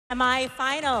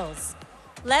semifinals.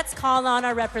 Let's call on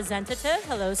our representative.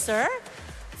 Hello, sir.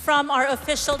 From our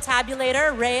official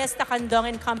tabulator, Reyes Tacandong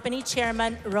and Company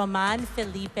Chairman Roman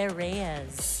Felipe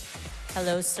Reyes.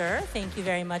 Hello, sir. Thank you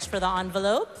very much for the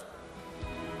envelope.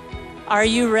 Are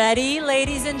you ready,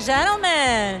 ladies and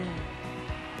gentlemen?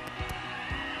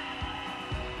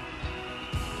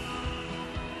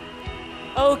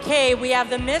 Okay, we have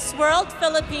the Miss World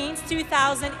Philippines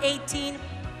 2018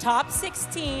 Top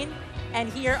 16, and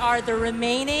here are the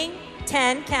remaining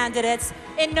 10 candidates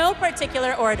in no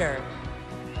particular order.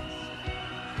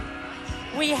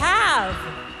 We have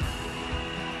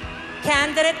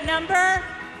candidate number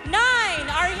 9,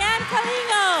 Ariane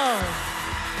Calino.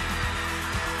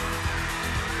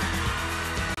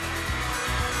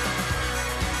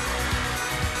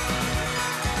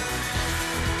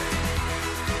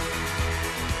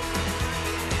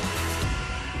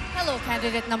 Hello,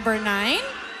 candidate number 9,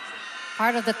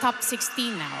 part of the top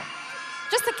 16 now.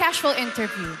 Just a casual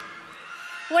interview.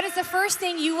 What is the first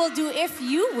thing you will do if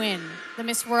you win the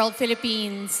Miss World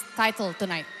Philippines title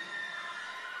tonight?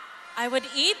 I would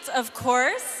eat, of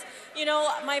course. You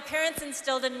know, my parents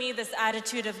instilled in me this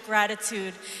attitude of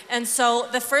gratitude. And so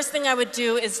the first thing I would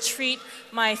do is treat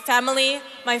my family,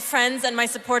 my friends, and my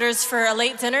supporters for a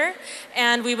late dinner.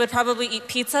 And we would probably eat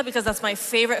pizza because that's my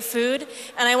favorite food.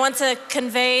 And I want to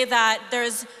convey that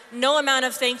there's no amount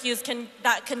of thank yous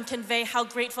that can convey how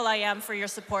grateful I am for your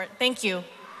support. Thank you.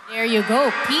 There you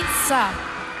go, pizza.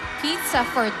 Pizza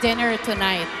for dinner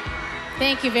tonight.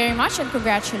 Thank you very much and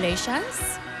congratulations.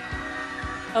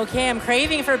 Okay, I'm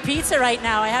craving for pizza right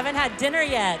now. I haven't had dinner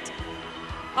yet.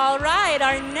 All right,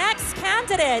 our next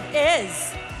candidate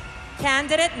is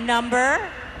candidate number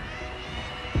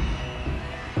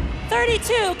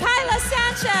 32, Kyla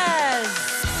Sanchez.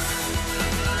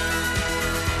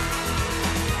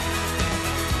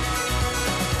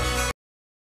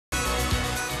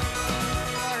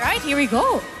 All right, here we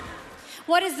go.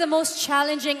 What is the most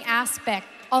challenging aspect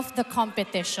of the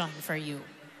competition for you?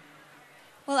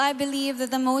 Well, I believe that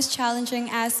the most challenging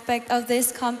aspect of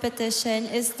this competition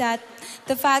is that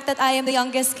the fact that I am the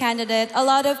youngest candidate. A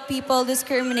lot of people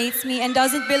discriminates me and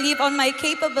doesn't believe on my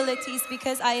capabilities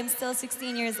because I am still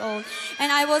 16 years old.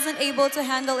 And I wasn't able to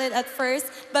handle it at first,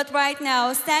 but right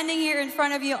now, standing here in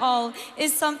front of you all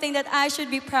is something that I should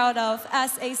be proud of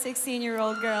as a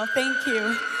 16-year-old girl. Thank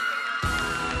you.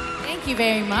 Thank you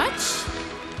very much.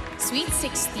 Sweet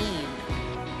 16.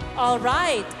 All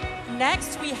right,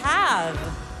 next we have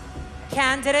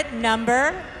candidate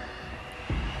number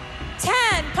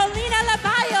 10, Paulina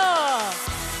Labayo.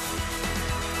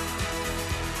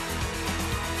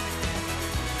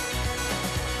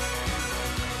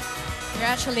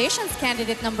 Congratulations,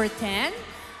 candidate number 10.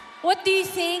 What do you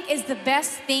think is the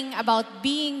best thing about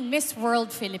being Miss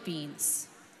World Philippines?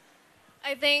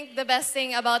 I think the best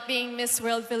thing about being Miss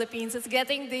World Philippines is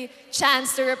getting the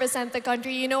chance to represent the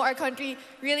country. You know, our country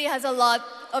really has a lot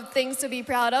of things to be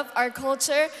proud of. Our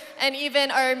culture and even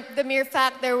the mere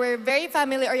fact that we're very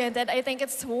family-oriented. I think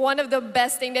it's one of the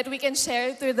best things that we can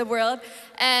share through the world.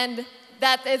 And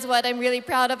that is what I'm really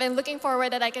proud of and looking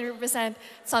forward that I can represent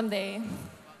someday.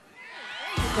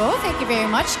 There you go. Thank you very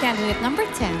much, candidate number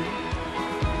 10.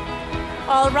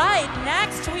 All right,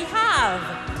 next we have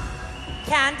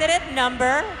candidate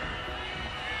number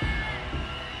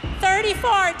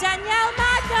 34, Danielle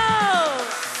Magno.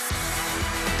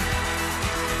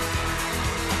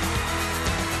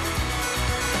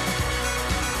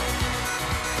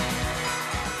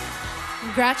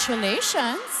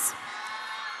 Congratulations.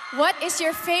 What is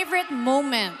your favorite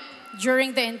moment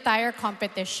during the entire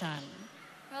competition?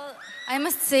 Well, I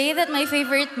must say that my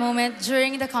favorite moment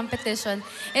during the competition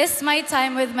is my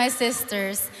time with my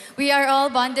sisters. We are all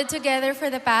bonded together for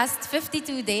the past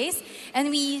 52 days, and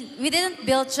we didn't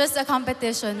build just a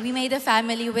competition. We made a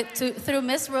family through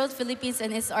Miss World Philippines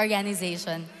and its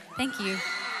organization. Thank you.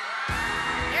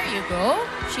 There you go.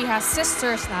 She has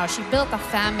sisters now. She built a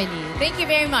family. Thank you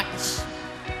very much.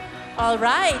 All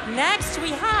right, next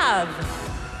we have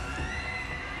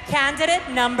candidate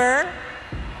number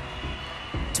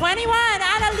 21,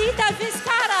 Analita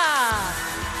Vizcara.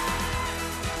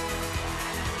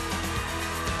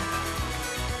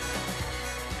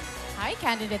 Hi,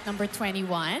 candidate number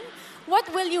 21.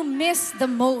 What will you miss the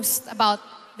most about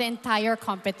the entire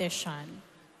competition?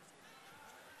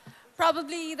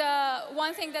 Probably the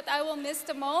one thing that I will miss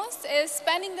the most is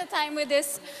spending the time with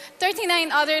these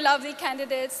 39 other lovely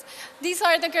candidates. These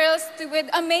are the girls with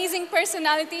amazing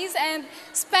personalities, and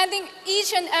spending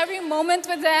each and every moment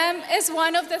with them is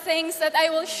one of the things that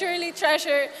I will surely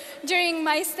treasure during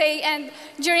my stay and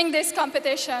during this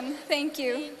competition. Thank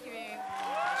you.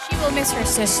 She will miss her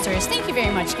sisters. Thank you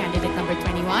very much, candidate number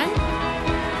 21.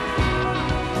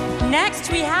 Next,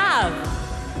 we have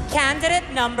candidate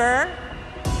number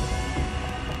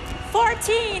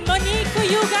 14, Monique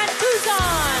Cuyugan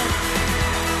Tuzon.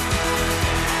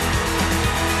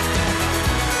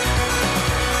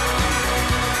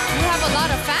 You have a lot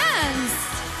of fans.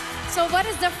 So what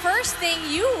is the first thing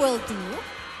you will do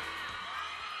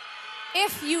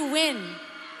if you win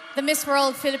the Miss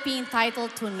World Philippine title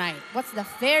tonight? What's the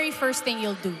very first thing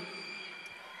you'll do?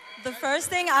 The first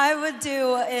thing I would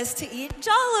do is to eat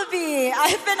Jollibee.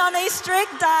 I've been on a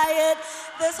strict diet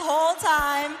this whole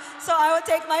time, so I would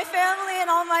take my family and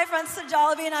all my friends to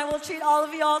Jollibee, and I will treat all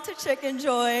of you all to Chicken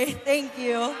Joy. Thank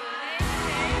you.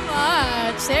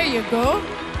 Much. There you go.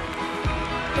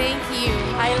 Thank you.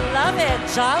 I love it.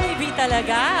 Jollibee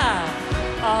talaga.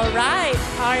 All right.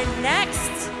 Our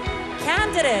next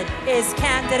candidate is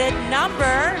candidate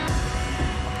number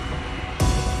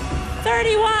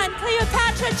 31,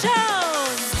 Cleopatra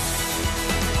Jones.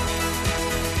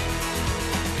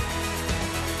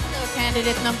 Hello,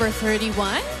 candidate number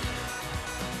 31.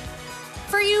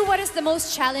 For you, what is the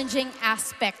most challenging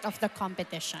aspect of the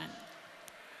competition?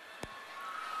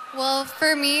 Well,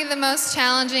 for me, the most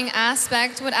challenging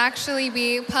aspect would actually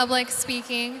be public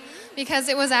speaking because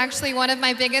it was actually one of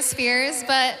my biggest fears.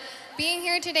 But being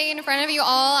here today in front of you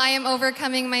all, I am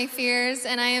overcoming my fears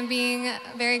and I am being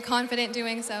very confident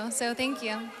doing so. So thank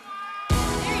you.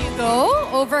 There you go.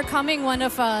 Overcoming one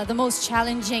of the most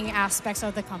challenging aspects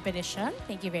of the competition.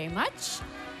 Thank you very much.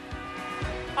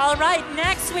 All right,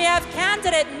 next we have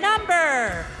candidate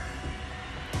number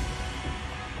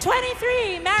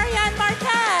 23, Marianne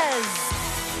Marquez.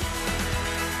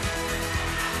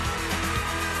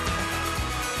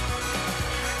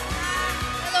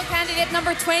 Hello, candidate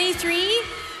number 23.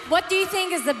 What do you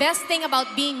think is the best thing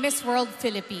about being Miss World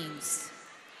Philippines?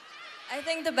 I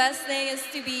think the best thing is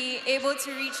to be able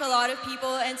to reach a lot of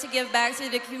people and to give back to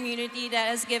the community that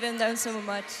has given them so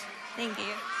much. Thank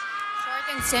you. Short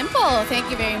and simple. Thank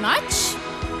you very much.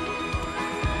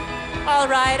 All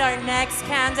right, our next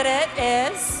candidate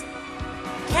is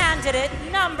candidate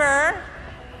number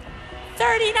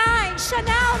 39,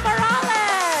 Chanel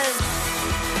Morales.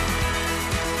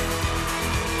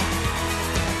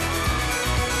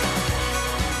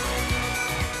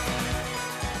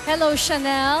 Hello,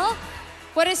 Chanel.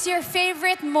 What is your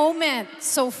favorite moment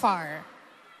so far?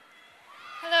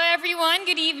 Hello everyone,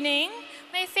 good evening.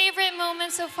 My favorite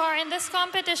moment so far in this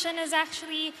competition is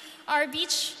actually our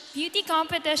beach beauty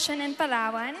competition in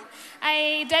Palawan.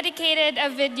 I dedicated a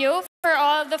video for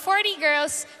all the 40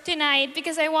 girls tonight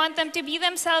because I want them to be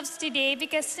themselves today,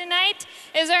 because tonight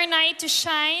is our night to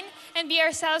shine and be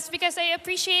ourselves, because I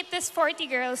appreciate these 40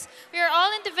 girls. We are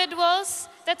all individuals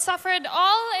that suffered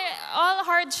all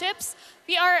hardships.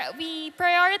 We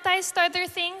prioritized other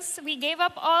things. We gave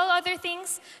up all other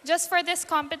things just for this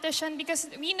competition because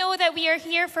we know that we are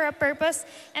here for a purpose,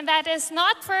 and that is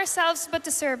not for ourselves but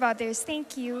to serve others.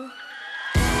 Thank you.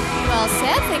 Well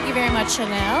said. Thank you very much,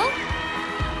 Chanel.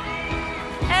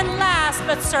 And last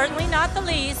but certainly not the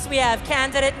least, we have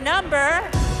candidate number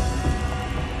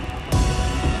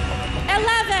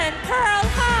 11, Pearl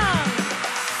Hung.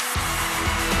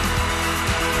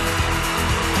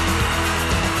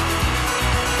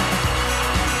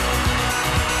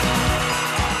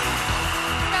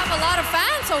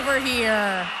 Fans over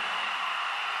here.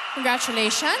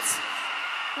 Congratulations.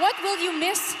 What will you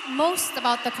miss most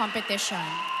about the competition?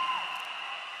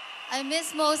 I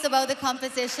miss most about the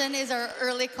competition is our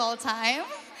early call time.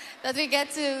 That we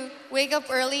get to wake up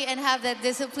early and have that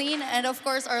discipline, and of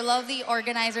course our lovely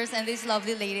organizers and these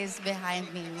lovely ladies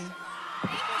behind me.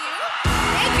 Thank you.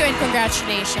 Thank you and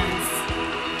congratulations.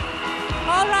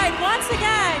 All right, once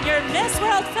again, your Miss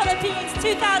World Philippines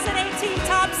 2018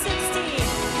 Top 16.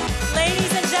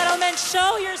 Ladies and gentlemen,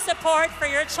 show your support for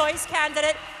your choice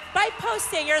candidate by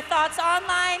posting your thoughts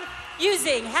online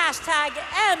using hashtag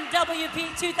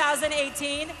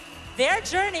MWP2018. Their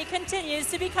journey continues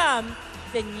to become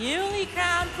the newly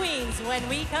crowned queens when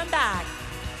we come back.